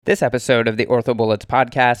This episode of the OrthoBullets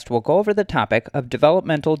podcast will go over the topic of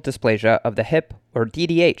developmental dysplasia of the hip, or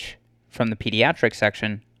DDH, from the Pediatrics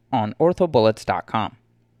section on orthobullets.com.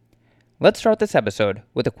 Let's start this episode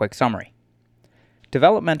with a quick summary.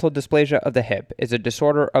 Developmental dysplasia of the hip is a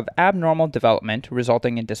disorder of abnormal development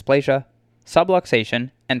resulting in dysplasia, subluxation,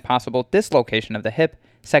 and possible dislocation of the hip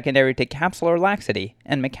secondary to capsular laxity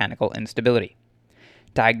and mechanical instability.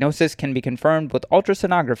 Diagnosis can be confirmed with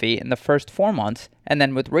ultrasonography in the first 4 months and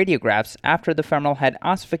then with radiographs after the femoral head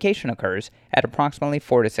ossification occurs at approximately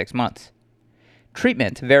 4 to 6 months.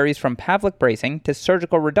 Treatment varies from Pavlik bracing to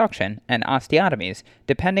surgical reduction and osteotomies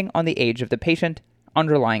depending on the age of the patient,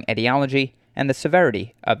 underlying etiology, and the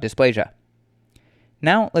severity of dysplasia.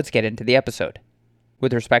 Now let's get into the episode.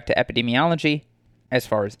 With respect to epidemiology, as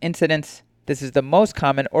far as incidence, this is the most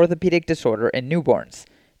common orthopedic disorder in newborns.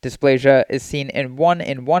 Dysplasia is seen in 1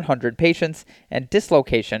 in 100 patients, and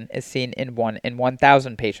dislocation is seen in 1 in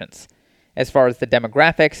 1,000 patients. As far as the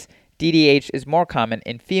demographics, DDH is more common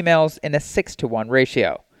in females in a 6-to-1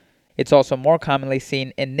 ratio. It's also more commonly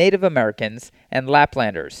seen in Native Americans and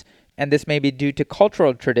Laplanders, and this may be due to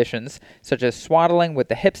cultural traditions such as swaddling with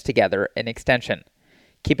the hips together in extension.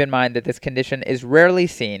 Keep in mind that this condition is rarely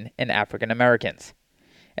seen in African Americans.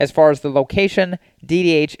 As far as the location,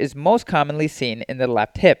 DDH is most commonly seen in the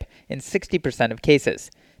left hip in 60% of cases.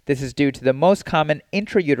 This is due to the most common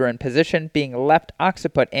intrauterine position being left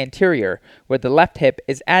occiput anterior, where the left hip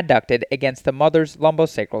is adducted against the mother's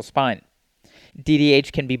lumbosacral spine.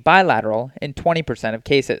 DDH can be bilateral in 20% of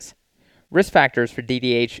cases. Risk factors for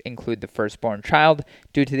DDH include the firstborn child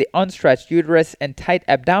due to the unstretched uterus and tight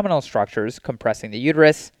abdominal structures compressing the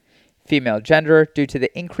uterus, female gender due to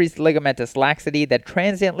the increased ligamentous laxity that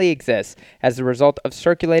transiently exists as a result of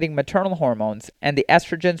circulating maternal hormones and the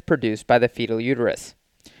estrogens produced by the fetal uterus.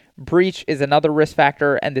 Breech is another risk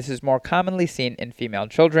factor, and this is more commonly seen in female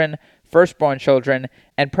children, firstborn children,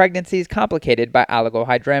 and pregnancies complicated by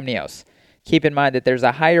oligohydramnios. Keep in mind that there's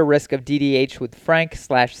a higher risk of DDH with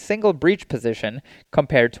frank/single breech position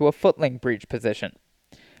compared to a footling breech position.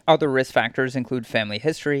 Other risk factors include family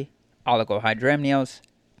history, oligohydramnios,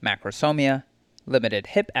 macrosomia, limited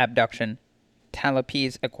hip abduction,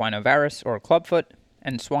 talipes equinovarus or clubfoot,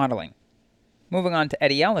 and swaddling. Moving on to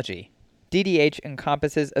etiology, DDH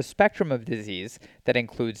encompasses a spectrum of disease that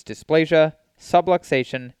includes dysplasia,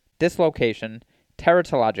 subluxation, dislocation,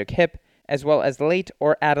 teratologic hip, as well as late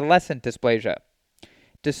or adolescent dysplasia.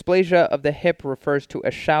 Dysplasia of the hip refers to a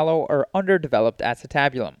shallow or underdeveloped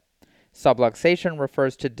acetabulum. Subluxation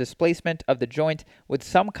refers to displacement of the joint with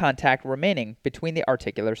some contact remaining between the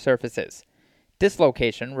articular surfaces.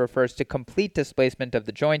 Dislocation refers to complete displacement of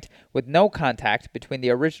the joint with no contact between the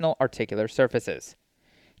original articular surfaces.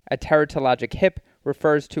 A teratologic hip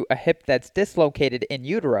refers to a hip that's dislocated in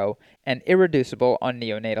utero and irreducible on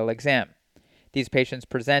neonatal exam. These patients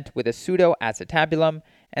present with a pseudoacetabulum,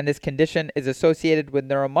 and this condition is associated with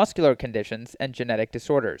neuromuscular conditions and genetic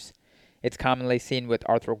disorders. It's commonly seen with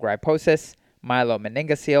arthrogryposis,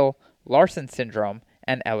 myelomeningocele, Larsen syndrome,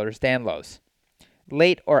 and Ehlers-Danlos.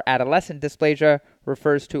 Late or adolescent dysplasia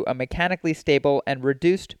refers to a mechanically stable and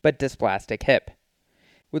reduced but dysplastic hip.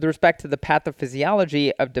 With respect to the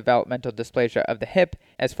pathophysiology of developmental dysplasia of the hip,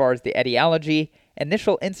 as far as the etiology,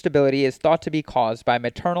 initial instability is thought to be caused by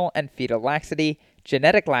maternal and fetal laxity,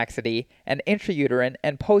 genetic laxity, and intrauterine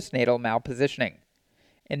and postnatal malpositioning.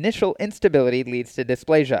 Initial instability leads to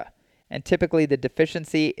dysplasia, and typically the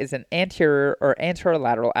deficiency is an anterior or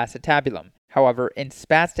anterolateral acetabulum. However, in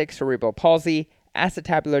spastic cerebral palsy,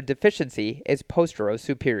 acetabular deficiency is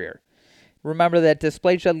posterior-superior. Remember that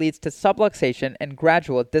dysplasia leads to subluxation and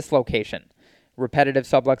gradual dislocation. Repetitive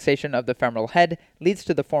subluxation of the femoral head leads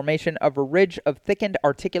to the formation of a ridge of thickened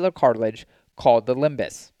articular cartilage called the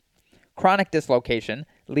limbus. Chronic dislocation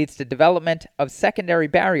leads to development of secondary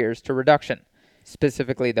barriers to reduction.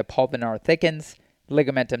 Specifically, the pulvinar thickens,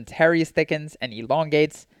 ligamentum teres thickens and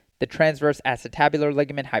elongates, the transverse acetabular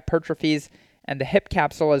ligament hypertrophies, and the hip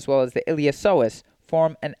capsule as well as the iliopsoas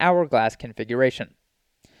form an hourglass configuration.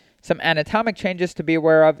 Some anatomic changes to be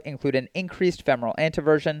aware of include an increased femoral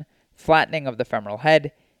anteversion, flattening of the femoral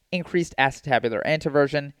head, increased acetabular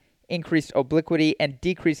anteversion, increased obliquity and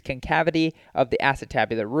decreased concavity of the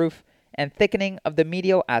acetabular roof, and thickening of the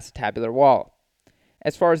medial acetabular wall.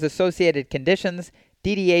 As far as associated conditions,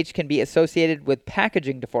 DDH can be associated with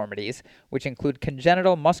packaging deformities, which include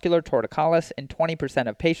congenital muscular torticollis in 20%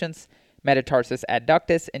 of patients, metatarsus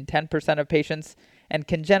adductus in 10% of patients, and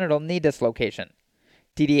congenital knee dislocation.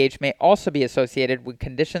 DDH may also be associated with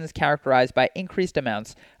conditions characterized by increased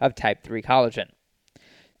amounts of type 3 collagen.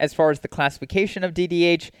 As far as the classification of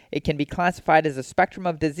DDH, it can be classified as a spectrum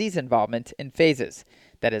of disease involvement in phases.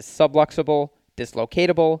 that is subluxable,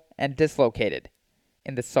 dislocatable, and dislocated.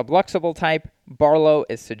 In the subluxable type, Barlow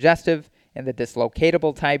is suggestive. In the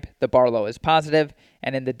dislocatable type, the Barlow is positive.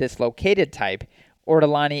 And in the dislocated type,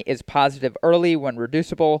 Ortolani is positive early when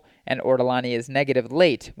reducible, and Ortolani is negative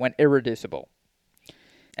late when irreducible.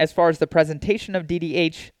 As far as the presentation of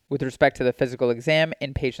DDH, with respect to the physical exam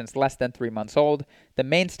in patients less than 3 months old, the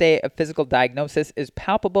mainstay of physical diagnosis is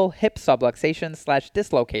palpable hip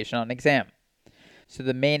subluxation/dislocation on exam. So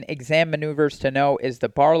the main exam maneuvers to know is the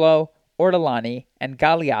Barlow, Ortolani, and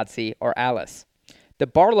Galeazzi or Alice. The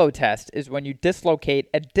Barlow test is when you dislocate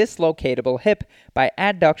a dislocatable hip by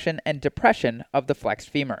adduction and depression of the flexed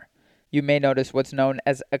femur. You may notice what's known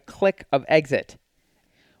as a click of exit.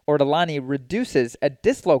 Ortolani reduces a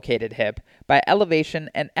dislocated hip by elevation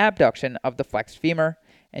and abduction of the flexed femur,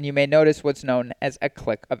 and you may notice what's known as a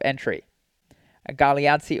click of entry. A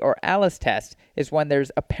Galeazzi or Alice test is when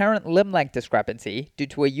there's apparent limb length discrepancy due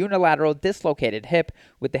to a unilateral dislocated hip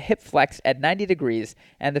with the hip flexed at 90 degrees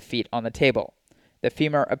and the feet on the table. The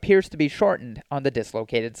femur appears to be shortened on the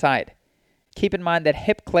dislocated side. Keep in mind that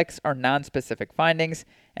hip clicks are nonspecific findings,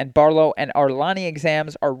 and Barlow and Ortolani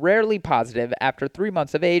exams are rarely positive after 3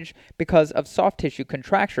 months of age because of soft tissue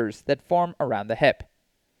contractures that form around the hip.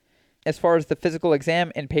 As far as the physical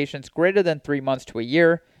exam in patients greater than 3 months to a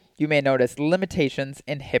year, you may notice limitations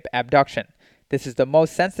in hip abduction. This is the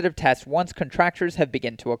most sensitive test once contractures have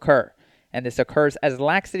begun to occur, and this occurs as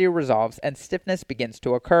laxity resolves and stiffness begins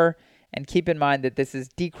to occur, and keep in mind that this is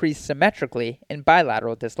decreased symmetrically in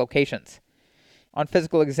bilateral dislocations. On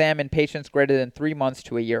physical exam in patients greater than 3 months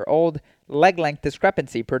to a year old, leg length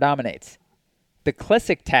discrepancy predominates. The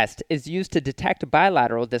Klissick test is used to detect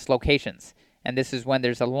bilateral dislocations, and this is when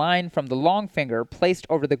there's a line from the long finger placed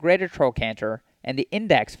over the greater trochanter and the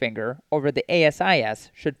index finger over the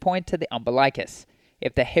ASIS should point to the umbilicus.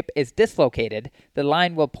 If the hip is dislocated, the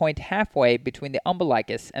line will point halfway between the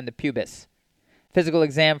umbilicus and the pubis. Physical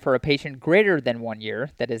exam for a patient greater than 1 year,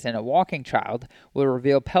 that is in a walking child, will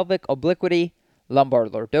reveal pelvic obliquity, lumbar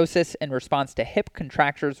lordosis in response to hip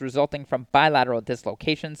contractures resulting from bilateral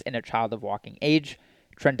dislocations in a child of walking age.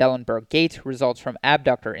 Trendelenburg gait results from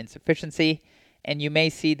abductor insufficiency, and you may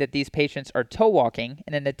see that these patients are toe walking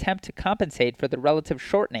in an attempt to compensate for the relative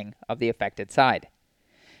shortening of the affected side.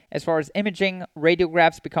 As far as imaging,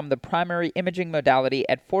 radiographs become the primary imaging modality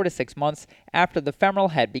at 4 to 6 months after the femoral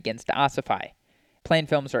head begins to ossify. Plain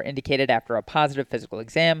films are indicated after a positive physical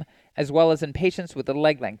exam, as well as in patients with a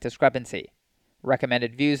leg length discrepancy.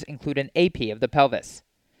 Recommended views include an AP of the pelvis.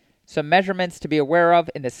 Some measurements to be aware of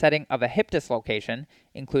in the setting of a hip dislocation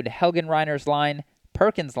include Helgen-Reiner's line,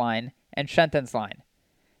 Perkins' line, and Shenton's line.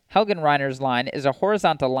 Helgen-Reiner's line is a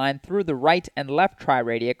horizontal line through the right and left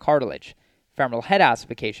triradiate cartilage. Femoral head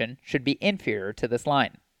ossification should be inferior to this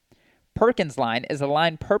line. Perkins' line is a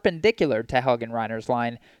line perpendicular to Helgen-Reiner's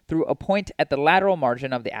line through a point at the lateral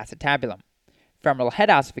margin of the acetabulum. Femoral head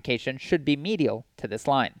ossification should be medial to this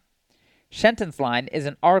line. Shenton's line is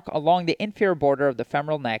an arc along the inferior border of the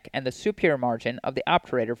femoral neck and the superior margin of the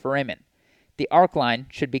obturator foramen. The arc line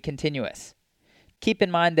should be continuous. Keep in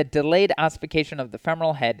mind that delayed ossification of the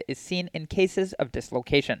femoral head is seen in cases of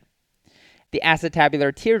dislocation. The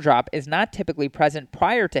acetabular teardrop is not typically present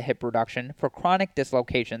prior to hip reduction for chronic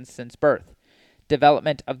dislocations since birth.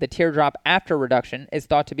 Development of the teardrop after reduction is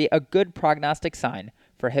thought to be a good prognostic sign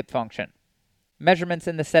for hip function. Measurements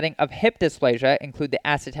in the setting of hip dysplasia include the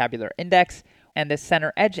acetabular index and the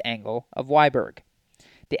center edge angle of Weiberg.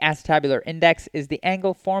 The acetabular index is the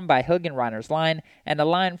angle formed by Helgen-Reiner's line and a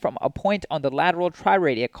line from a point on the lateral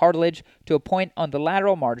triradiate cartilage to a point on the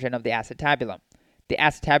lateral margin of the acetabulum. The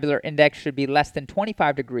acetabular index should be less than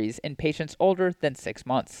 25 degrees in patients older than 6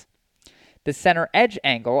 months. The center edge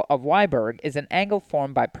angle of Weiberg is an angle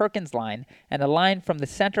formed by Perkins' line and a line from the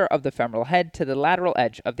center of the femoral head to the lateral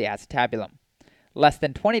edge of the acetabulum. Less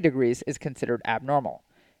than 20 degrees is considered abnormal.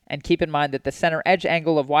 And keep in mind that the center edge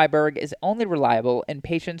angle of Weiberg is only reliable in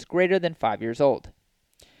patients greater than 5 years old.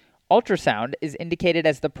 Ultrasound is indicated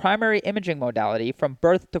as the primary imaging modality from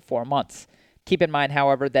birth to 4 months. Keep in mind,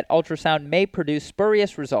 however, that ultrasound may produce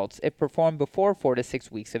spurious results if performed before 4 to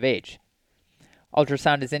 6 weeks of age.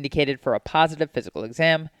 Ultrasound is indicated for a positive physical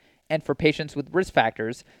exam and for patients with risk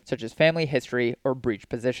factors such as family history or breech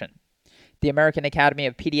position. The American Academy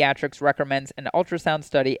of Pediatrics recommends an ultrasound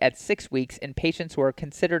study at 6 weeks in patients who are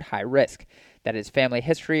considered high risk, that is, family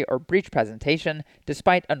history or breech presentation,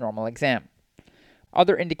 despite a normal exam.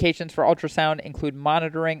 Other indications for ultrasound include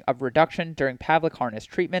monitoring of reduction during Pavlik harness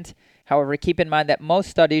treatment. However, keep in mind that most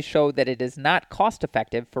studies show that it is not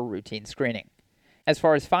cost-effective for routine screening. As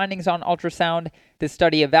far as findings on ultrasound, this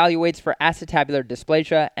study evaluates for acetabular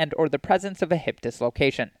dysplasia and or the presence of a hip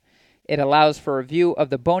dislocation. It allows for a view of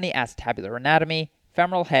the bony acetabular anatomy,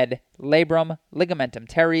 femoral head, labrum, ligamentum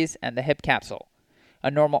teres, and the hip capsule.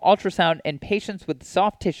 A normal ultrasound in patients with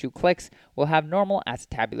soft tissue clicks will have normal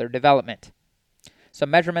acetabular development. Some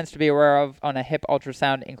measurements to be aware of on a hip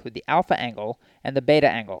ultrasound include the alpha angle and the beta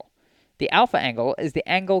angle. The alpha angle is the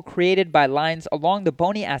angle created by lines along the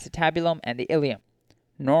bony acetabulum and the ilium.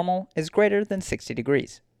 Normal is greater than 60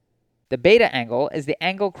 degrees. The beta angle is the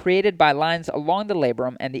angle created by lines along the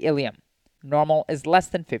labrum and the ilium. Normal is less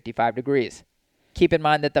than 55 degrees. Keep in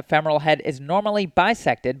mind that the femoral head is normally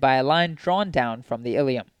bisected by a line drawn down from the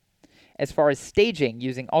ilium. As far as staging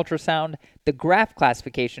using ultrasound, the graph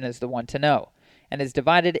classification is the one to know, and is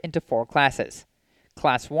divided into 4 classes.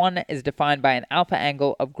 Class 1 is defined by an alpha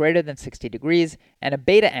angle of greater than 60 degrees and a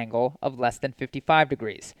beta angle of less than 55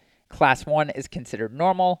 degrees. Class 1 is considered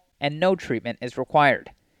normal, and no treatment is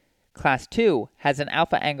required. Class 2 has an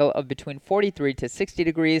alpha angle of between 43 to 60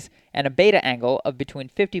 degrees and a beta angle of between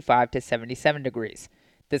 55 to 77 degrees.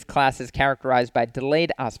 This class is characterized by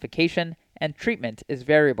delayed ossification, and treatment is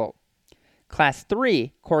variable. Class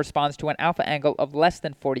 3 corresponds to an alpha angle of less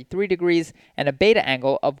than 43 degrees and a beta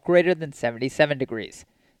angle of greater than 77 degrees.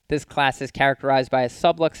 This class is characterized by a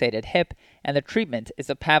subluxated hip, and the treatment is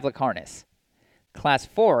a Pavlik harness. Class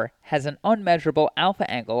 4 has an unmeasurable alpha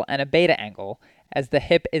angle and a beta angle, as the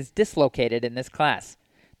hip is dislocated in this class.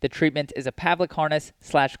 The treatment is a Pavlik harness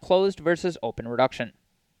 / closed versus open reduction.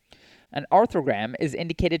 An arthrogram is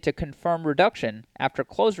indicated to confirm reduction after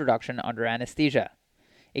closed reduction under anesthesia.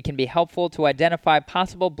 It can be helpful to identify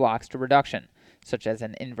possible blocks to reduction, such as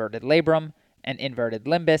an inverted labrum, an inverted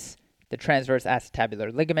limbus, the transverse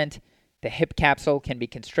acetabular ligament. The hip capsule can be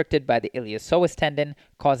constricted by the iliopsoas tendon,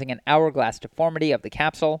 causing an hourglass deformity of the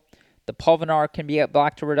capsule. The pulvinar can be a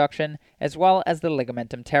block to reduction, as well as the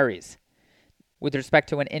ligamentum teres. With respect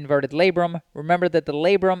to an inverted labrum, remember that the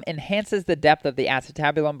labrum enhances the depth of the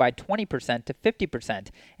acetabulum by 20% to 50%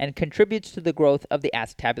 and contributes to the growth of the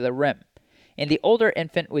acetabular rim. In the older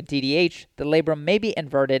infant with DDH, the labrum may be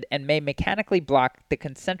inverted and may mechanically block the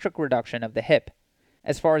concentric reduction of the hip.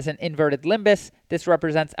 As far as an inverted limbus, this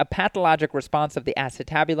represents a pathologic response of the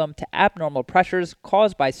acetabulum to abnormal pressures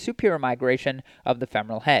caused by superior migration of the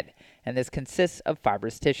femoral head, and this consists of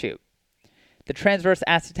fibrous tissue. The transverse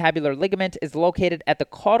acetabular ligament is located at the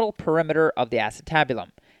caudal perimeter of the acetabulum,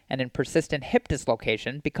 and in persistent hip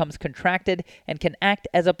dislocation becomes contracted and can act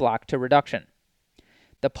as a block to reduction.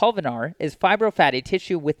 The pulvinar is fibrofatty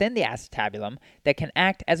tissue within the acetabulum that can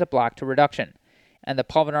act as a block to reduction, and the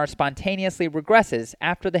pulvinar spontaneously regresses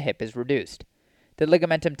after the hip is reduced. The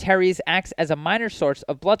ligamentum teres acts as a minor source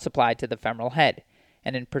of blood supply to the femoral head,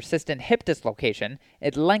 and in persistent hip dislocation,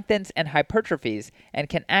 it lengthens and hypertrophies and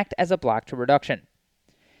can act as a block to reduction.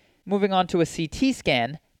 Moving on to a CT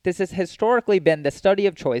scan, this has historically been the study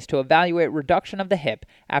of choice to evaluate reduction of the hip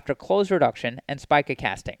after closed reduction and spica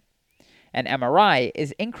casting. An MRI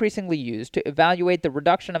is increasingly used to evaluate the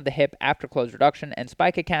reduction of the hip after closed reduction and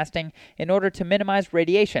spica casting in order to minimize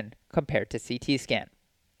radiation compared to CT scan.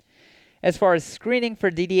 As far as screening for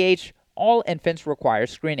DDH, all infants require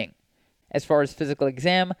screening. As far as physical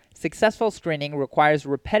exam, successful screening requires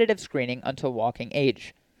repetitive screening until walking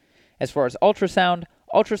age. As far as ultrasound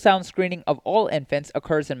screening of all infants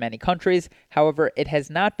occurs in many countries. However, it has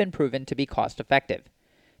not been proven to be cost effective.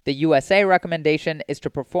 The USA recommendation is to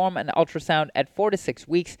perform an ultrasound at 4 to 6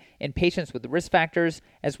 weeks in patients with risk factors,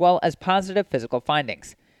 as well as positive physical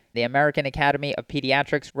findings. The American Academy of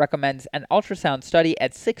Pediatrics recommends an ultrasound study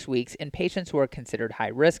at 6 weeks in patients who are considered high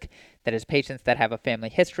risk, that is, patients that have a family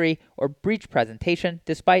history or breech presentation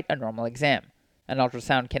despite a normal exam. An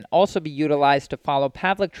ultrasound can also be utilized to follow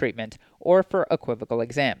Pavlik treatment or for equivocal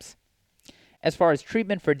exams. As far as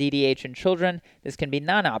treatment for DDH in children, this can be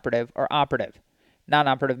non-operative or operative.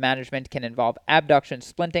 Non-operative management can involve abduction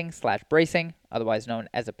splinting / bracing, otherwise known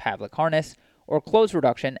as a Pavlik harness, or closed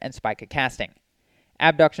reduction and spica casting.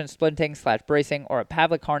 Abduction splinting / bracing or a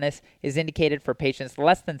Pavlik harness is indicated for patients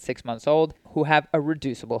less than 6 months old who have a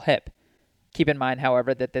reducible hip. Keep in mind,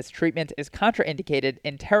 however, that this treatment is contraindicated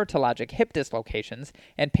in teratologic hip dislocations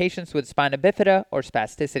and patients with spina bifida or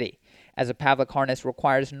spasticity, as a Pavlik harness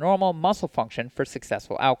requires normal muscle function for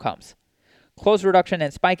successful outcomes. Closed reduction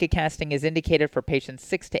and spica casting is indicated for patients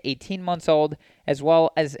 6 to 18 months old, as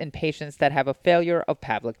well as in patients that have a failure of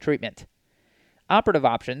Pavlik treatment. Operative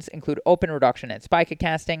options include open reduction and spica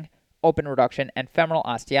casting, open reduction and femoral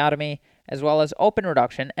osteotomy, as well as open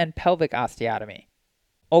reduction and pelvic osteotomy.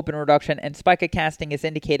 Open reduction and spica casting is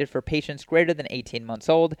indicated for patients greater than 18 months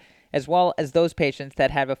old, as well as those patients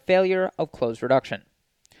that have a failure of closed reduction.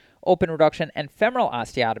 Open reduction and femoral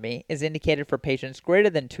osteotomy is indicated for patients greater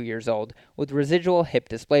than 2 years old with residual hip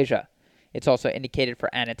dysplasia. It's also indicated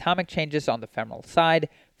for anatomic changes on the femoral side,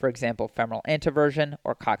 for example, femoral anteversion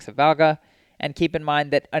or coxa-valga. And keep in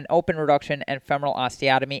mind that an open reduction and femoral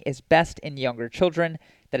osteotomy is best in younger children,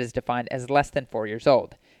 that is defined as less than 4 years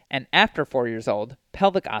old. And after 4 years old,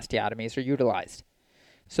 pelvic osteotomies are utilized.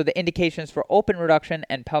 So the indications for open reduction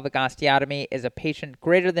and pelvic osteotomy is a patient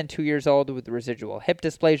greater than 2 years old with residual hip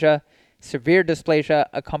dysplasia, severe dysplasia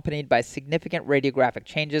accompanied by significant radiographic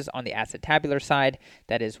changes on the acetabular side,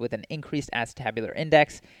 that is with an increased acetabular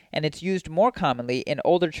index, and it's used more commonly in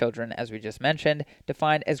older children, as we just mentioned,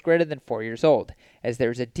 defined as greater than 4 years old, as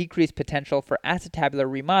there is a decreased potential for acetabular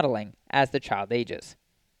remodeling as the child ages.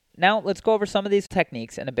 Now let's go over some of these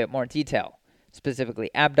techniques in a bit more detail. Specifically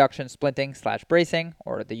abduction, splinting/bracing,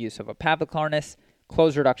 or the use of a Pavlik harness,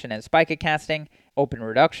 closed reduction and spica casting, open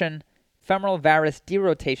reduction, femoral varus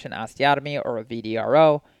derotation osteotomy, or a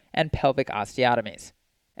VDRO, and pelvic osteotomies.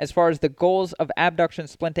 As far as the goals of abduction,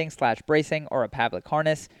 splinting/bracing, or a Pavlik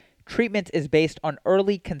harness, treatment is based on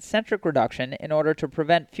early concentric reduction in order to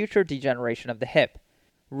prevent future degeneration of the hip.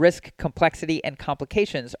 Risk, complexity, and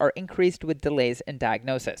complications are increased with delays in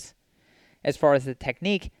diagnosis. As far as the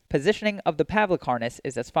technique, positioning of the Pavlik harness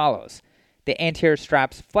is as follows. The anterior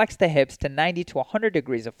straps flex the hips to 90 to 100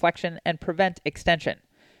 degrees of flexion and prevent extension.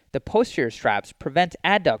 The posterior straps prevent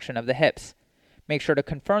adduction of the hips. Make sure to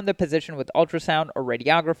confirm the position with ultrasound or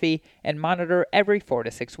radiography and monitor every 4 to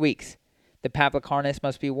 6 weeks. The Pavlik harness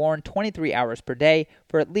must be worn 23 hours per day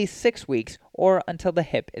for at least 6 weeks or until the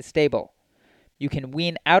hip is stable. You can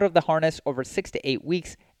wean out of the harness over 6 to 8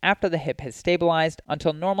 weeks after the hip has stabilized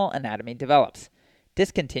until normal anatomy develops.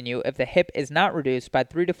 Discontinue if the hip is not reduced by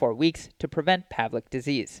 3 to 4 weeks to prevent Pavlik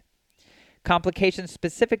disease. Complications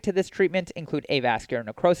specific to this treatment include avascular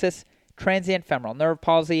necrosis, transient femoral nerve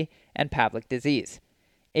palsy, and Pavlik disease.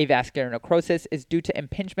 Avascular necrosis is due to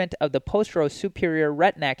impingement of the posterior-superior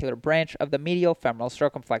retinacular branch of the medial femoral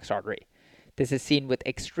circumflex artery. This is seen with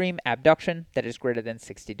extreme abduction that is greater than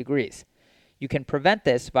 60 degrees. You can prevent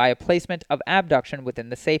this via placement of abduction within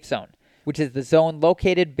the safe zone, which is the zone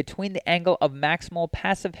located between the angle of maximal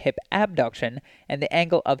passive hip abduction and the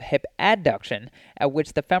angle of hip adduction, at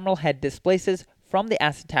which the femoral head displaces from the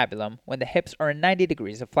acetabulum when the hips are in 90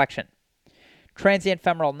 degrees of flexion. Transient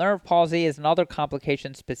femoral nerve palsy is another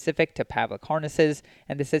complication specific to Pavlik harnesses,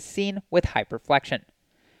 and this is seen with hyperflexion.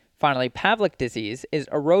 Finally, Pavlik disease is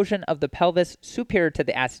erosion of the pelvis superior to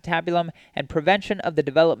the acetabulum and prevention of the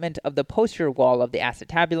development of the posterior wall of the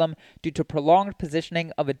acetabulum due to prolonged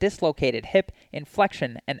positioning of a dislocated hip in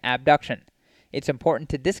flexion and abduction. It's important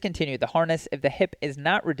to discontinue the harness if the hip is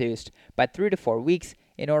not reduced by 3 to 4 weeks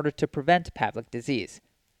in order to prevent Pavlik disease.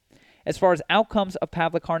 As far as outcomes of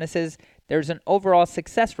Pavlik harnesses, there's an overall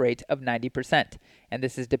success rate of 90%, and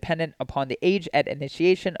this is dependent upon the age at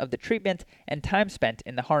initiation of the treatment and time spent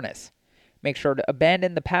in the harness. Make sure to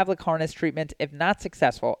abandon the Pavlik harness treatment if not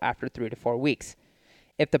successful after 3 to 4 weeks.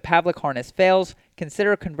 If the Pavlik harness fails,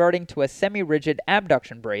 consider converting to a semi-rigid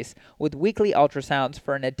abduction brace with weekly ultrasounds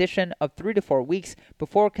for an addition of 3 to 4 weeks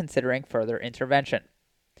before considering further intervention.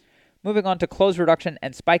 Moving on to closed reduction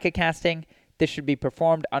and spica casting, this should be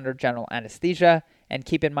performed under general anesthesia, and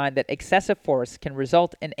keep in mind that excessive force can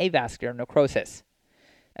result in avascular necrosis.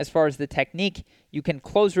 As far as the technique, you can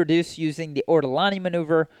close reduce using the Ortolani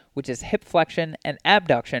maneuver, which is hip flexion and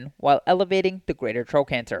abduction while elevating the greater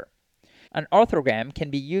trochanter. An arthrogram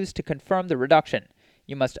can be used to confirm the reduction.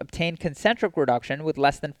 You must obtain concentric reduction with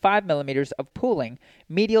less than 5 millimeters of pooling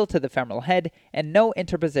medial to the femoral head and no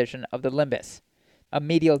interposition of the limbus. A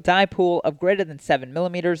medial dipool of greater than 7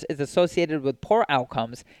 millimeters is associated with poor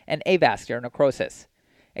outcomes and avascular necrosis.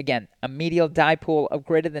 Again, a medial dipool of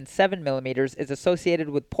greater than 7 millimeters is associated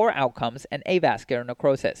with poor outcomes and avascular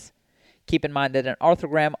necrosis. Keep in mind that an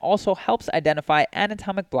arthrogram also helps identify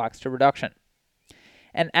anatomic blocks to reduction.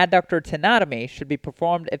 An adductor tenotomy should be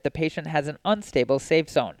performed if the patient has an unstable safe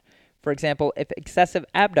zone, for example, if excessive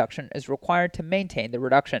abduction is required to maintain the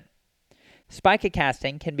reduction. Spica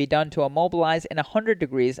casting can be done to immobilize in 100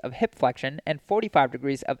 degrees of hip flexion and 45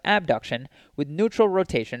 degrees of abduction with neutral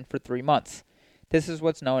rotation for 3 months. This is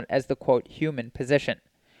what's known as the, quote, human position.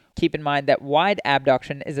 Keep in mind that wide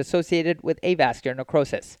abduction is associated with avascular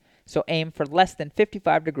necrosis, so aim for less than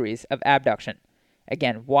 55 degrees of abduction.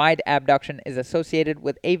 Again, wide abduction is associated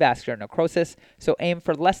with avascular necrosis, so aim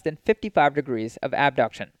for less than 55 degrees of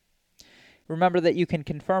abduction. Remember that you can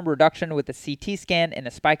confirm reduction with a CT scan in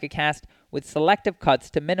a spica cast with selective cuts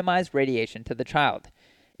to minimize radiation to the child.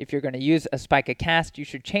 If you're going to use a spica cast, you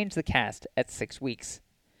should change the cast at 6 weeks.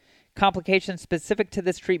 Complications specific to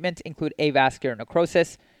this treatment include avascular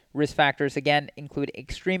necrosis. Risk factors, again, include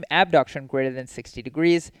extreme abduction greater than 60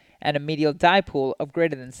 degrees and a medial dipole of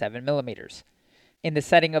greater than 7 millimeters. In the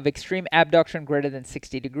setting of extreme abduction greater than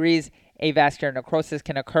 60 degrees, avascular necrosis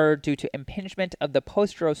can occur due to impingement of the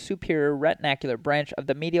posterior-superior retinacular branch of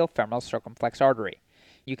the medial femoral circumflex artery.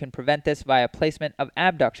 You can prevent this via placement of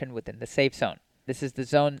abduction within the safe zone. This is the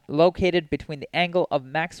zone located between the angle of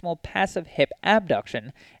maximal passive hip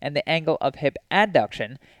abduction and the angle of hip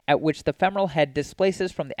adduction, at which the femoral head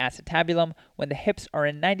displaces from the acetabulum when the hips are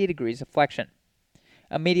in 90 degrees of flexion.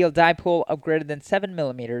 A medial dipole of greater than 7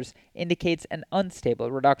 millimeters indicates an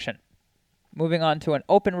unstable reduction. Moving on to an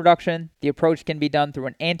open reduction, the approach can be done through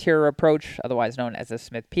an anterior approach, otherwise known as a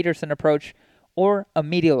Smith-Peterson approach, or a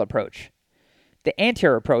medial approach. The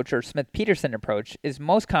anterior approach, or Smith-Peterson approach, is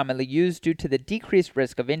most commonly used due to the decreased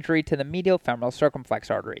risk of injury to the medial femoral circumflex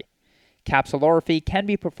artery. Capsulorrhaphy can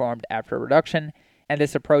be performed after reduction, and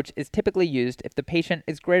this approach is typically used if the patient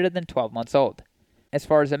is greater than 12 months old. As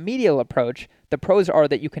far as a medial approach, the pros are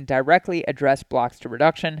that you can directly address blocks to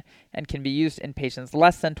reduction and can be used in patients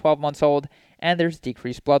less than 12 months old, and there's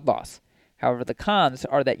decreased blood loss. However, the cons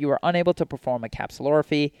are that you are unable to perform a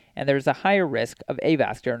capsulorrhaphy, and there is a higher risk of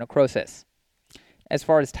avascular necrosis. As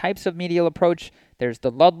far as types of medial approach, there's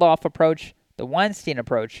the Ludloff approach, the Weinstein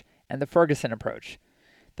approach, and the Ferguson approach.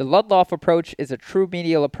 The Ludloff approach is a true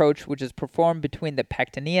medial approach which is performed between the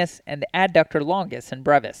pectineus and the adductor longus and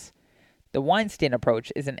brevis. The Weinstein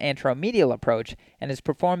approach is an anteromedial approach and is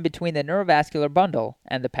performed between the neurovascular bundle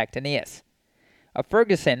and the pectineus. A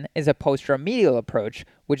Ferguson is a posteromedial approach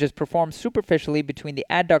which is performed superficially between the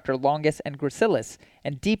adductor longus and gracilis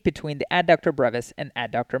and deep between the adductor brevis and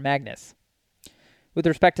adductor magnus. With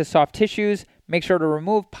respect to soft tissues, make sure to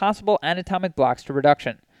remove possible anatomic blocks to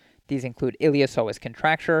reduction. These include iliopsoas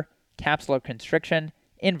contracture, capsular constriction,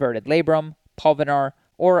 inverted labrum, pulvinar,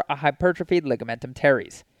 or a hypertrophied ligamentum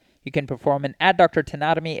teres. You can perform an adductor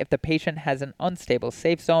tenotomy if the patient has an unstable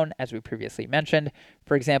safe zone, as we previously mentioned,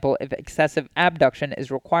 for example, if excessive abduction is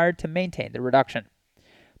required to maintain the reduction.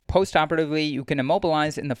 Postoperatively, you can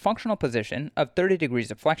immobilize in the functional position of 30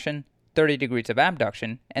 degrees of flexion, 30 degrees of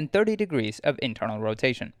abduction, and 30 degrees of internal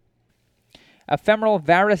rotation. A femoral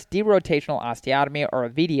varus derotational osteotomy, or a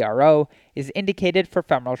VDRO, is indicated for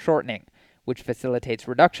femoral shortening, which facilitates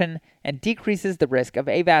reduction and decreases the risk of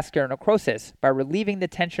avascular necrosis by relieving the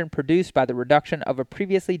tension produced by the reduction of a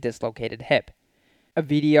previously dislocated hip. A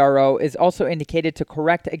VDRO is also indicated to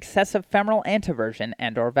correct excessive femoral anteversion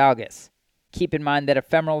and/or valgus. Keep in mind that a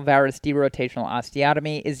femoral varus derotational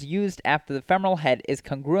osteotomy is used after the femoral head is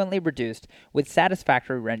congruently reduced with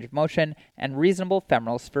satisfactory range of motion and reasonable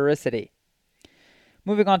femoral sphericity.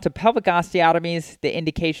 Moving on to pelvic osteotomies, the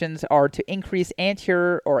indications are to increase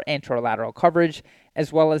anterior or anterolateral coverage,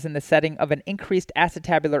 as well as in the setting of an increased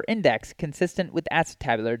acetabular index consistent with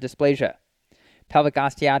acetabular dysplasia. Pelvic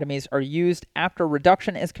osteotomies are used after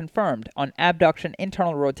reduction is confirmed on abduction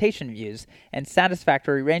internal rotation views and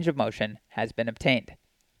satisfactory range of motion has been obtained.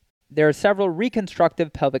 There are several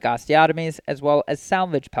reconstructive pelvic osteotomies as well as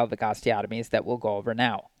salvage pelvic osteotomies that we'll go over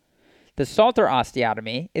now. The Salter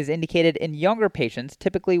osteotomy is indicated in younger patients,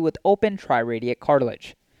 typically with open triradiate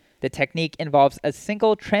cartilage. The technique involves a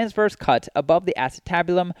single transverse cut above the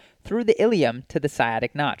acetabulum through the ilium to the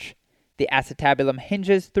sciatic notch. The acetabulum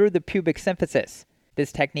hinges through the pubic symphysis.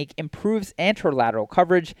 This technique improves anterolateral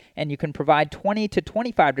coverage, and you can provide 20 to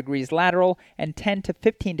 25 degrees lateral and 10 to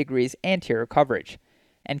 15 degrees anterior coverage.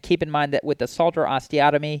 And keep in mind that with the Salter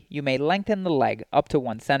osteotomy, you may lengthen the leg up to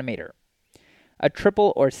 1 centimeter. A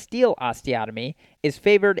triple or steel osteotomy is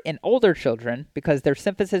favored in older children because their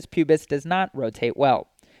symphysis pubis does not rotate well.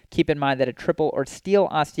 Keep in mind that a triple or steel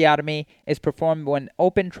osteotomy is performed when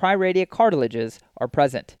open triradiate cartilages are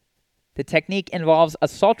present. The technique involves a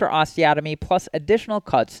Salter osteotomy plus additional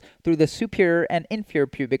cuts through the superior and inferior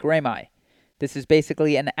pubic rami. This is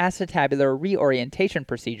basically an acetabular reorientation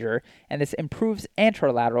procedure, and this improves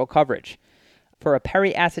anterolateral coverage. For a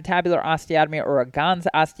periacetabular osteotomy or a Gans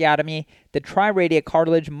osteotomy, the triradiate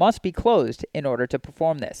cartilage must be closed in order to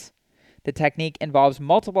perform this. The technique involves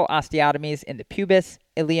multiple osteotomies in the pubis,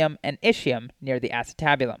 ilium, and ischium near the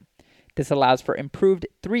acetabulum. This allows for improved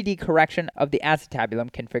 3D correction of the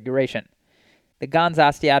acetabulum configuration. The Gans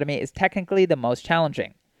osteotomy is technically the most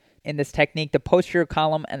challenging. In this technique, the posterior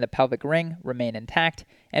column and the pelvic ring remain intact,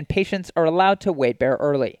 and patients are allowed to weight bear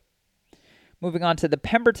early. Moving on to the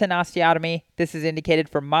Pemberton osteotomy, this is indicated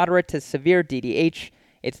for moderate to severe DDH.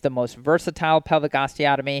 It's the most versatile pelvic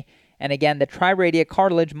osteotomy, and again, the triradiate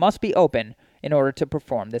cartilage must be open in order to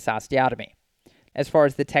perform this osteotomy. As far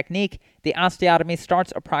as the technique, the osteotomy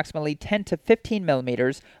starts approximately 10 to 15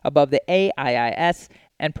 millimeters above the AIIS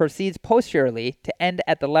and proceeds posteriorly to end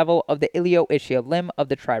at the level of the ilioischial limb of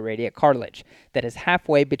the triradiate cartilage, that is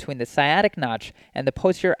halfway between the sciatic notch and the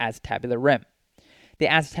posterior acetabular rim. The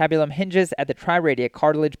acetabulum hinges at the triradiate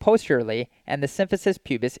cartilage posteriorly and the symphysis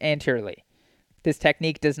pubis anteriorly. This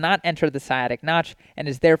technique does not enter the sciatic notch and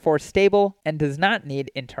is therefore stable and does not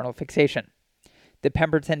need internal fixation. The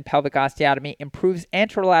Pemberton pelvic osteotomy improves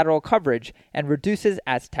anterolateral coverage and reduces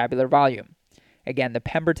acetabular volume. Again, the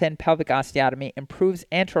Pemberton pelvic osteotomy improves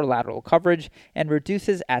anterolateral coverage and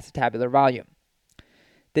reduces acetabular volume.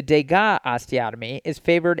 The Degas osteotomy is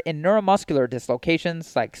favored in neuromuscular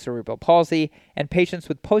dislocations like cerebral palsy and patients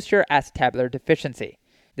with posterior acetabular deficiency.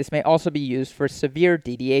 This may also be used for severe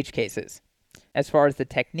DDH cases. As far as the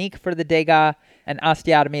technique for the Degas, an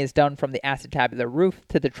osteotomy is done from the acetabular roof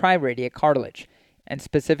to the triradiate cartilage, and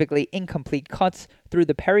specifically incomplete cuts through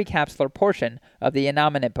the pericapsular portion of the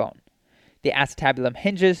innominate bone. The acetabulum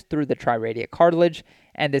hinges through the triradiate cartilage,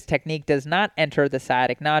 and this technique does not enter the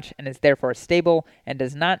sciatic notch and is therefore stable and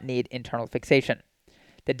does not need internal fixation.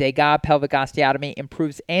 The Degas pelvic osteotomy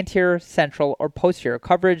improves anterior, central, or posterior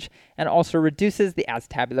coverage and also reduces the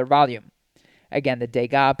acetabular volume. Again, the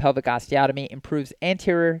Degas pelvic osteotomy improves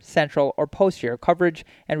anterior, central, or posterior coverage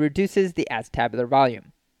and reduces the acetabular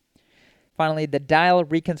volume. Finally, the dial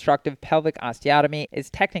reconstructive pelvic osteotomy is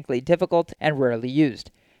technically difficult and rarely used.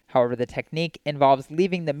 However, the technique involves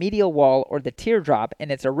leaving the medial wall or the teardrop in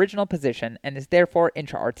its original position and is therefore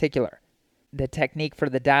intra-articular. The technique for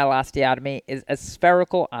the dial osteotomy is a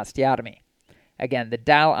spherical osteotomy. Again, the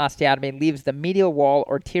dial osteotomy leaves the medial wall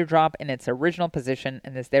or teardrop in its original position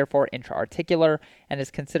and is therefore intra-articular and is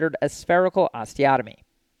considered a spherical osteotomy.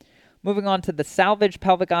 Moving on to the salvage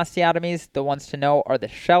pelvic osteotomies, the ones to know are the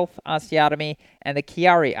shelf osteotomy and the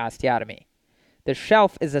Chiari osteotomy. The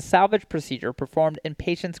shelf is a salvage procedure performed in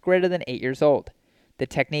patients greater than 8 years old. The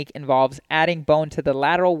technique involves adding bone to the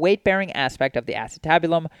lateral weight-bearing aspect of the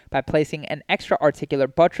acetabulum by placing an extra-articular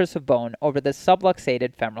buttress of bone over the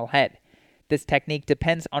subluxated femoral head. This technique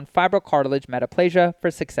depends on fibrocartilage metaplasia for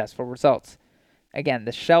successful results. Again,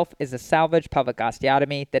 the shelf is a salvage pelvic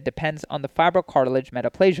osteotomy that depends on the fibrocartilage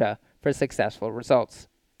metaplasia for successful results.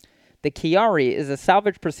 The Chiari is a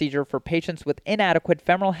salvage procedure for patients with inadequate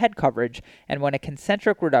femoral head coverage and when a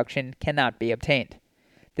concentric reduction cannot be obtained.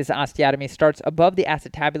 This osteotomy starts above the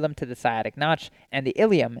acetabulum to the sciatic notch, and the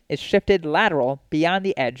ilium is shifted lateral beyond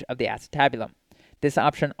the edge of the acetabulum. This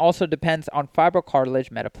option also depends on fibrocartilage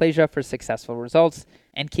metaplasia for successful results,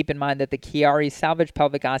 and keep in mind that the Chiari salvage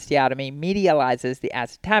pelvic osteotomy medializes the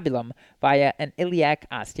acetabulum via an iliac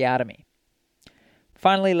osteotomy.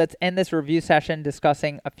 Finally, let's end this review session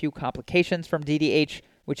discussing a few complications from DDH,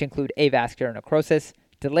 which include avascular necrosis,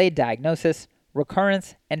 delayed diagnosis,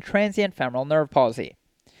 recurrence, and transient femoral nerve palsy.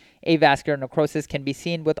 Avascular necrosis can be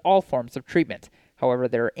seen with all forms of treatment. However,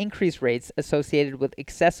 there are increased rates associated with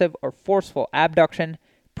excessive or forceful abduction,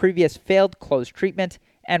 previous failed closed treatment,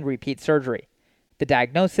 and repeat surgery. The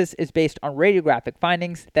diagnosis is based on radiographic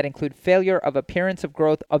findings that include failure of appearance of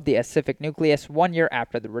growth of the ossific nucleus 1 year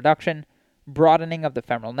after the reduction, broadening of the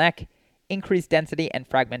femoral neck, increased density and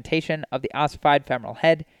fragmentation of the ossified femoral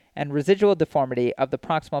head, and residual deformity of the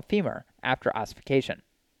proximal femur after ossification.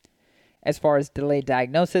 As far as delayed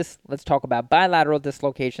diagnosis, let's talk about bilateral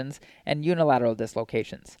dislocations and unilateral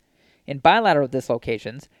dislocations. In bilateral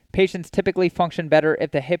dislocations, patients typically function better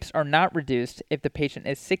if the hips are not reduced if the patient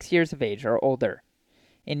is 6 years of age or older.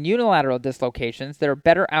 In unilateral dislocations, there are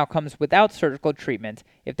better outcomes without surgical treatment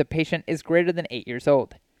if the patient is greater than 8 years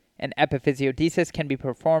old. An epiphysiodesis can be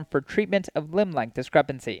performed for treatment of limb length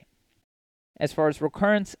discrepancy. As far as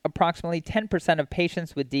recurrence, approximately 10% of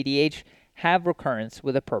patients with DDH have recurrence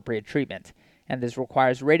with appropriate treatment, and this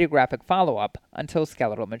requires radiographic follow-up until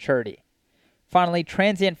skeletal maturity. Finally,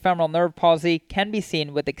 transient femoral nerve palsy can be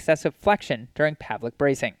seen with excessive flexion during Pavlik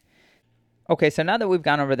bracing. Okay, so now that we've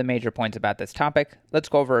gone over the major points about this topic, let's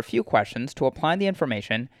go over a few questions to apply the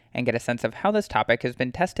information and get a sense of how this topic has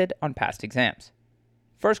been tested on past exams.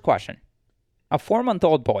 First question. A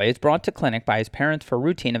 4-month-old boy is brought to clinic by his parents for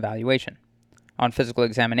routine evaluation. On physical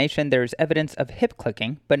examination, there is evidence of hip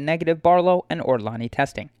clicking, but negative Barlow and Orlani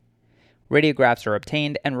testing. Radiographs are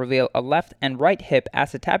obtained and reveal a left and right hip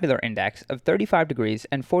acetabular index of 35 degrees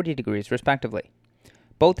and 40 degrees respectively.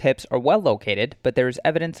 Both hips are well located, but there is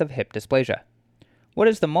evidence of hip dysplasia. What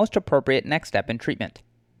is the most appropriate next step in treatment?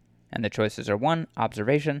 And the choices are 1.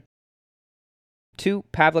 Observation, 2.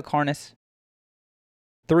 Pavlik harness,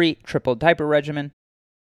 3. Triple diaper regimen,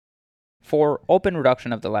 4. Open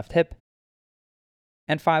reduction of the left hip,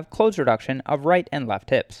 and 5. Closed reduction of right and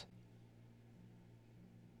left hips.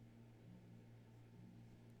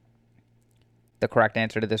 The correct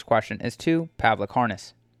answer to this question is 2, Pavlik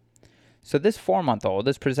harness. So this 4-month-old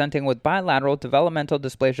is presenting with bilateral developmental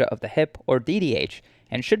dysplasia of the hip, or DDH,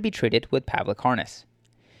 and should be treated with Pavlik harness.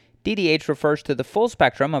 DDH refers to the full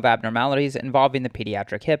spectrum of abnormalities involving the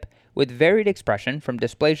pediatric hip, with varied expression from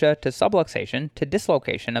dysplasia to subluxation to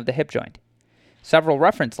dislocation of the hip joint. Several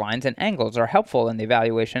reference lines and angles are helpful in the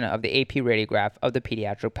evaluation of the AP radiograph of the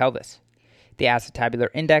pediatric pelvis. The acetabular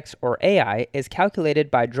index, or AI, is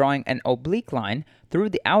calculated by drawing an oblique line through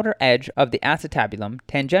the outer edge of the acetabulum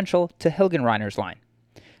tangential to Hilgenreiner's line.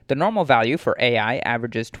 The normal value for AI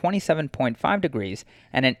averages 27.5 degrees,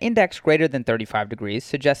 and an index greater than 35 degrees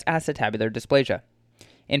suggests acetabular dysplasia.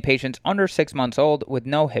 In patients under 6 months old with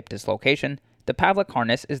no hip dislocation, the Pavlik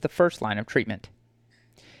harness is the first line of treatment.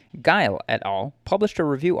 Geil et al. Published a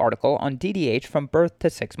review article on DDH from birth to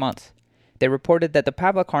 6 months. They reported that the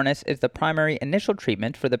Pavlik harness is the primary initial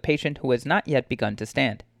treatment for the patient who has not yet begun to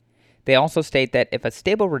stand. They also state that if a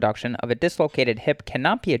stable reduction of a dislocated hip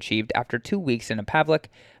cannot be achieved after 2 weeks in a Pavlik,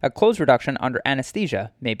 a closed reduction under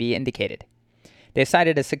anesthesia may be indicated. They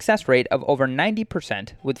cited a success rate of over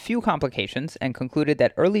 90% with few complications and concluded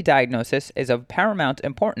that early diagnosis is of paramount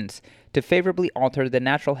importance to favorably alter the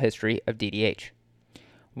natural history of DDH.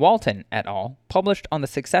 Walton et al. Published on the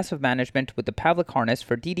success of management with the Pavlik harness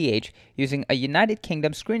for DDH using a United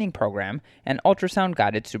Kingdom screening program and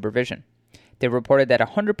ultrasound-guided supervision. They reported that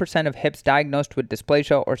 100% of hips diagnosed with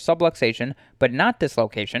dysplasia or subluxation but not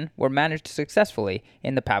dislocation were managed successfully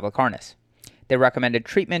in the Pavlik harness. They recommended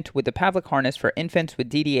treatment with the Pavlik harness for infants with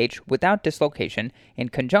DDH without dislocation in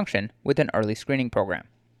conjunction with an early screening program.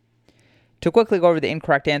 To quickly go over the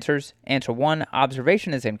incorrect answers, answer 1,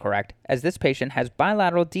 observation is incorrect, as this patient has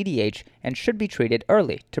bilateral DDH and should be treated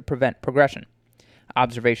early to prevent progression.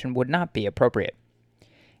 Observation would not be appropriate.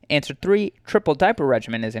 Answer 3, triple diaper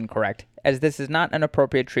regimen is incorrect, as this is not an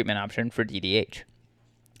appropriate treatment option for DDH.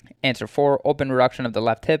 Answer 4, open reduction of the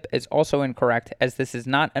left hip is also incorrect, as this is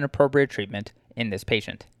not an appropriate treatment in this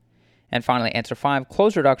patient. And finally, answer 5,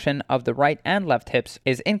 closed reduction of the right and left hips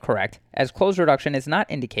is incorrect, as closed reduction is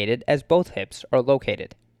not indicated as both hips are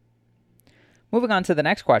located. Moving on to the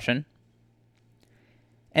next question.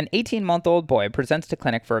 An 18-month-old boy presents to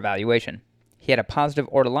clinic for evaluation. He had a positive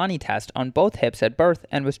Ortolani test on both hips at birth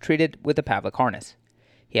and was treated with a Pavlik harness.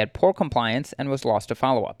 He had poor compliance and was lost to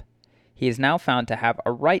follow-up. He is now found to have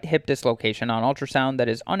a right hip dislocation on ultrasound that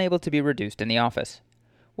is unable to be reduced in the office.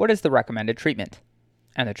 What is the recommended treatment?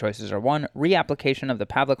 And the choices are 1, reapplication of the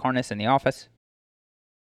Pavlik harness in the office,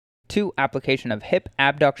 2, application of hip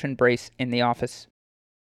abduction brace in the office,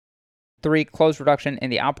 3, closed reduction in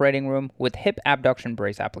the operating room with hip abduction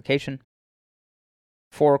brace application,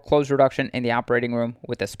 4, closed reduction in the operating room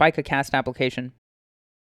with a spica cast application,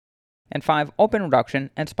 and 5, open reduction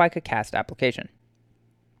and spica cast application.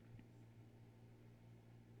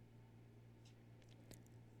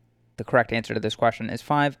 The correct answer to this question is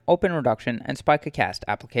 5, open reduction and spica cast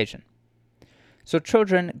application. So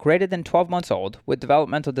children greater than 12 months old with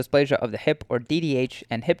developmental dysplasia of the hip or DDH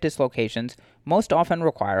and hip dislocations most often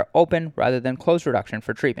require open rather than closed reduction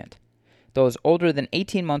for treatment. Those older than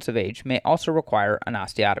 18 months of age may also require an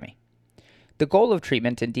osteotomy. The goal of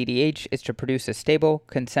treatment in DDH is to produce a stable,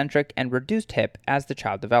 concentric, and reduced hip as the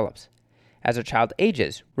child develops. As a child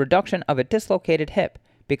ages, reduction of a dislocated hip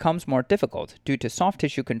becomes more difficult due to soft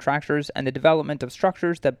tissue contractures and the development of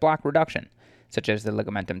structures that block reduction, such as the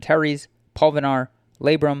ligamentum teres, pulvinar,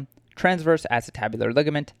 labrum, transverse acetabular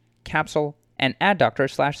ligament, capsule, and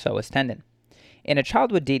adductor/psoas tendon. In a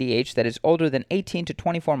child with DDH that is older than 18 to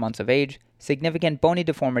 24 months of age, significant bony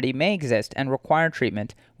deformity may exist and require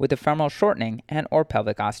treatment with a femoral shortening and/or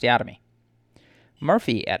pelvic osteotomy.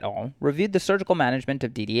 Murphy et al. Reviewed the surgical management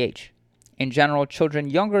of DDH. In general, children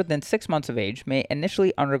younger than 6 months of age may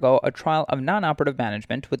initially undergo a trial of non-operative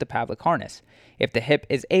management with the Pavlik harness if the hip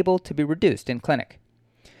is able to be reduced in clinic.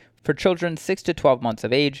 For children 6 to 12 months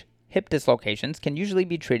of age, hip dislocations can usually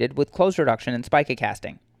be treated with closed reduction and spica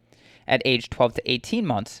casting. At age 12 to 18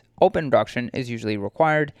 months, open reduction is usually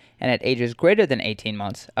required, and at ages greater than 18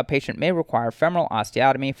 months, a patient may require femoral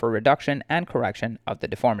osteotomy for reduction and correction of the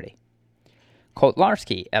deformity.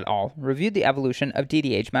 Kotlarski et al. Reviewed the evolution of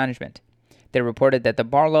DDH management. They reported that the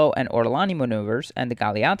Barlow and Ortolani maneuvers and the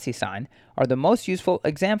Galeazzi sign are the most useful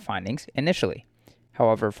exam findings initially.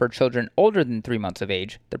 However, for children older than 3 months of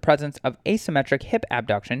age, the presence of asymmetric hip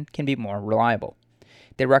abduction can be more reliable.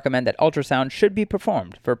 They recommend that ultrasound should be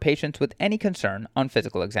performed for patients with any concern on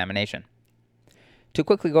physical examination. To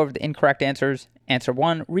quickly go over the incorrect answers, answer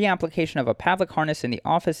 1, reapplication of a Pavlik harness in the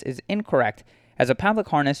office is incorrect, as a Pavlik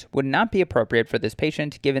harness would not be appropriate for this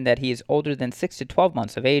patient given that he is older than 6 to 12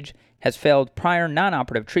 months of age, has failed prior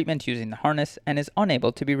non-operative treatment using the harness, and is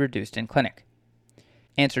unable to be reduced in clinic.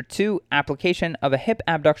 Answer 2, application of a hip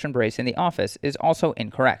abduction brace in the office is also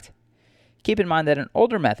incorrect. Keep in mind that an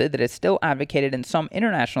older method that is still advocated in some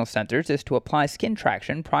international centers is to apply skin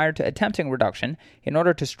traction prior to attempting reduction in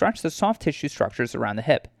order to stretch the soft tissue structures around the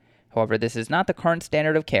hip. However, this is not the current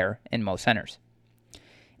standard of care in most centers.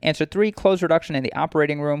 Answer 3, closed reduction in the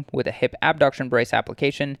operating room with a hip abduction brace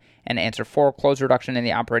application, and answer 4, closed reduction in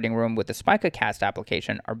the operating room with the spica cast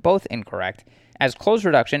application are both incorrect, as closed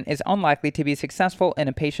reduction is unlikely to be successful in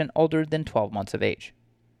a patient older than 12 months of age.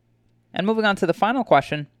 And moving on to the final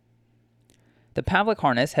question, the Pavlik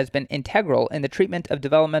harness has been integral in the treatment of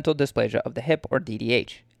developmental dysplasia of the hip or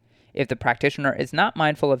DDH. If the practitioner is not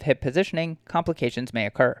mindful of hip positioning, complications may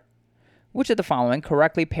occur. Which of the following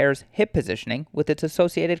correctly pairs hip positioning with its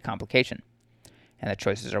associated complication? And the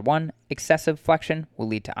choices are 1, excessive flexion will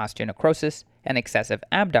lead to osteonecrosis, and excessive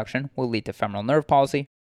abduction will lead to femoral nerve palsy.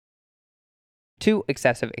 2,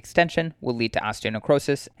 excessive extension will lead to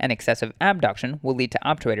osteonecrosis, and excessive abduction will lead to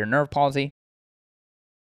obturator nerve palsy.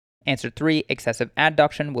 Answer 3, excessive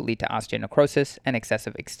adduction will lead to osteonecrosis, and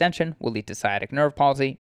excessive extension will lead to sciatic nerve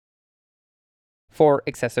palsy. 4,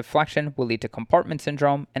 excessive flexion will lead to compartment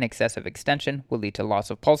syndrome, and excessive extension will lead to loss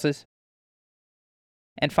of pulses.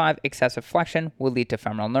 And 5, excessive flexion will lead to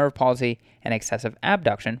femoral nerve palsy, and excessive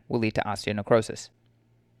abduction will lead to osteonecrosis.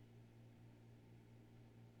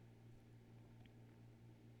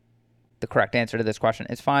 The correct answer to this question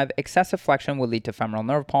is 5, excessive flexion will lead to femoral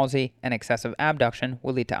nerve palsy, and excessive abduction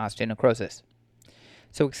will lead to osteonecrosis.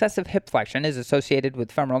 So excessive hip flexion is associated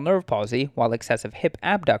with femoral nerve palsy, while excessive hip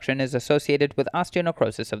abduction is associated with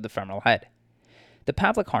osteonecrosis of the femoral head. The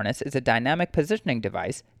Pavlik harness is a dynamic positioning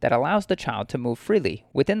device that allows the child to move freely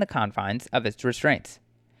within the confines of its restraints.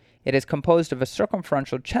 It is composed of a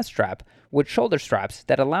circumferential chest strap with shoulder straps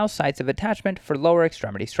that allow sites of attachment for lower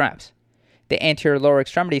extremity straps. The anterior lower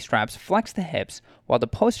extremity straps flex the hips, while the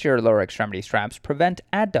posterior lower extremity straps prevent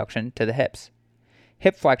adduction to the hips.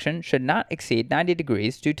 Hip flexion should not exceed 90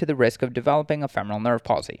 degrees due to the risk of developing a femoral nerve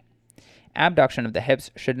palsy. Abduction of the hips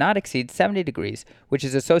should not exceed 70 degrees, which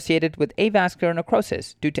is associated with avascular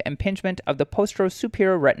necrosis due to impingement of the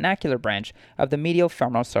posterior-superior retinacular branch of the medial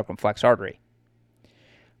femoral circumflex artery.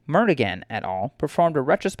 Murdigan et al. Performed a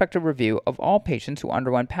retrospective review of all patients who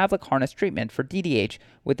underwent Pavlik harness treatment for DDH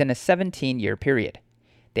within a 17-year period.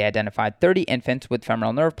 They identified 30 infants with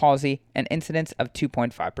femoral nerve palsy, an incidence of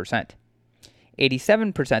 2.5%.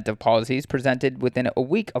 87% of palsies presented within a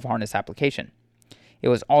week of harness application. It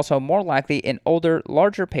was also more likely in older,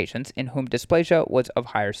 larger patients in whom dysplasia was of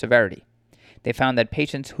higher severity. They found that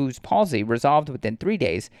patients whose palsy resolved within 3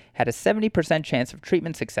 days had a 70% chance of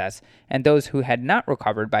treatment success, and those who had not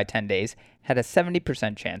recovered by 10 days had a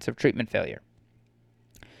 70% chance of treatment failure.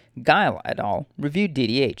 Guile et al. Reviewed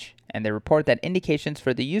DDH, and they report that indications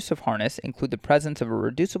for the use of harness include the presence of a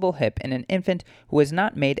reducible hip in an infant who has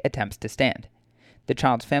not made attempts to stand. The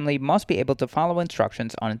child's family must be able to follow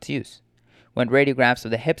instructions on its use. When radiographs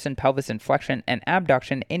of the hips and pelvis in flexion and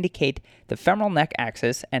abduction indicate the femoral neck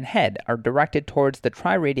axis and head are directed towards the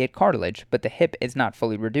triradiate cartilage, but the hip is not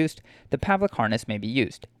fully reduced, the Pavlik harness may be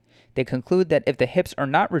used. They conclude that if the hips are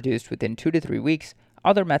not reduced within 2 to 3 weeks,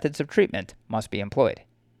 other methods of treatment must be employed.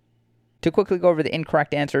 To quickly go over the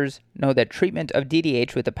incorrect answers, know that treatment of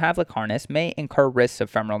DDH with the Pavlik harness may incur risks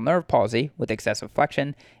of femoral nerve palsy with excessive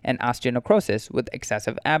flexion and osteonecrosis with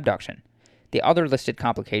excessive abduction. The other listed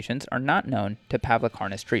complications are not known to Pavlik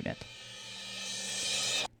harness treatment.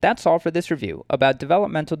 That's all for this review about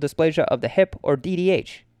developmental dysplasia of the hip or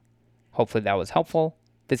DDH. Hopefully that was helpful.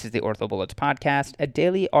 This is the OrthoBullets podcast, a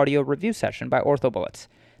daily audio review session by OrthoBullets,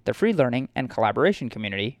 the free learning and collaboration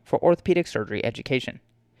community for orthopedic surgery education.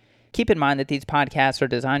 Keep in mind that these podcasts are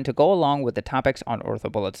designed to go along with the topics on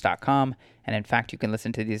orthobullets.com, and in fact you can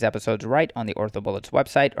listen to these episodes right on the OrthoBullets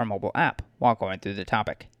website or mobile app while going through the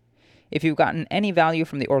topic. If you've gotten any value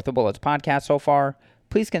from the OrthoBullets podcast so far,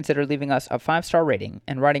 please consider leaving us a 5-star rating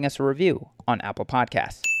and writing us a review on Apple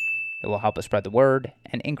Podcasts. It will help us spread the word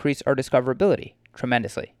and increase our discoverability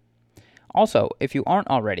tremendously. Also, if you aren't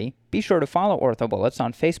already, be sure to follow OrthoBullets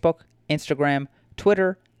on Facebook, Instagram,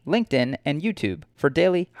 Twitter, LinkedIn, and YouTube for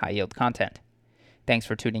daily high-yield content. Thanks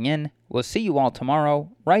for tuning in. We'll see you all tomorrow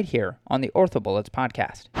right here on the OrthoBullets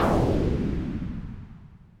podcast.